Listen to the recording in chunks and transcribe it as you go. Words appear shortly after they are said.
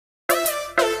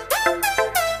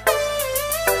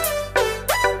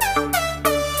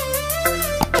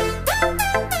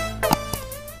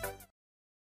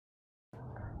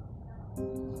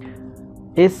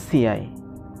SCI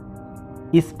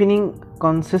Spinning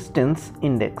Consistence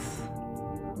Index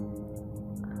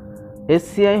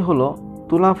SCI হলো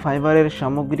তুলা ফাইবারের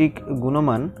সামগ্রিক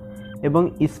গুণমান এবং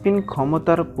স্পিন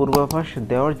ক্ষমতার পূর্বাভাস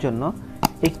দেওয়ার জন্য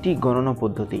একটি গণনা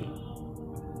পদ্ধতি।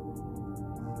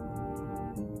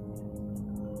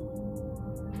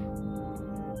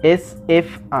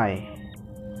 SFI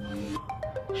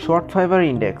short fibre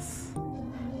index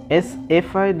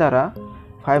SFI দ্বারা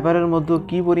ফাইবারের মধ্যে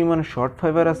কি পরিমাণ শর্ট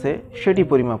ফাইবার আছে সেটি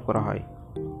পরিমাপ করা হয়।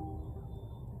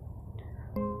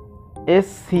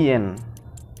 SCN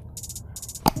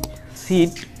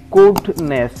Seed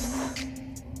Coldness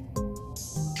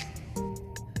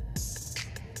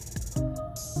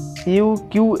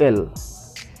UQL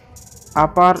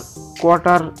Upper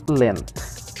Quarter Length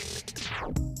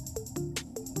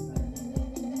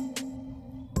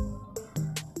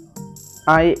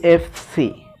IFC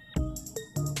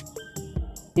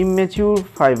Immature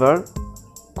Fiber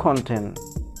Content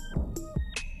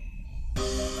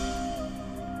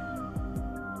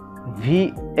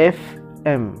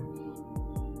VFM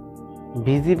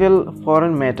Visible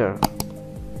Foreign Matter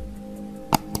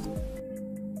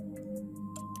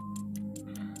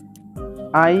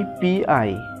IPI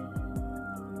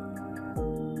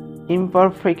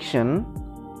Imperfection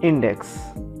Index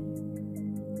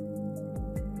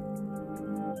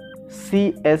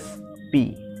CSP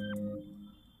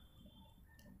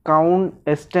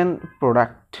Constant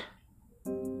Product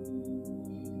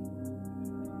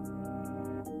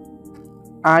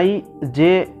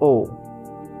IJO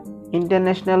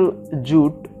International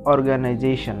Jute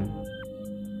Organization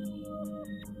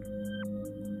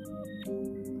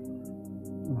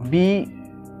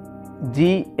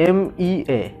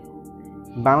BGMEA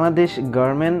Bangladesh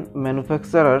Garment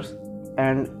Manufacturers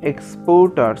and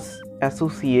Exporters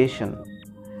Association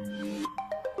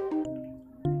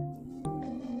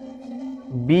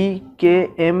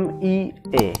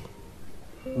BKMEA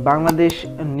Bangladesh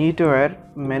Knitwear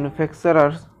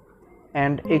Manufacturers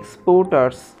and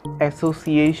Exporters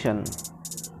Association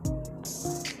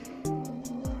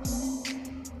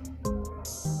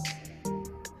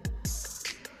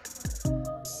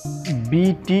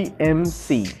BTMC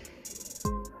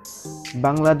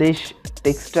Bangladesh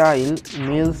Textile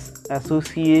Mills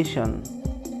Association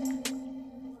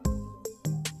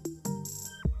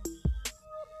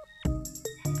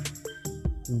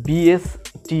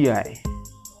BSTI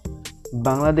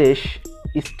Bangladesh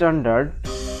Standard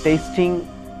Testing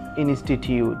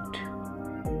Institute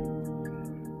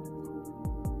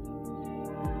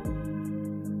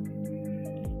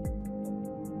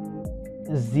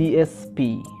GSP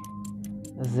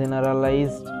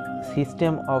Generalized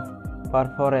System of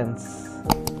Performance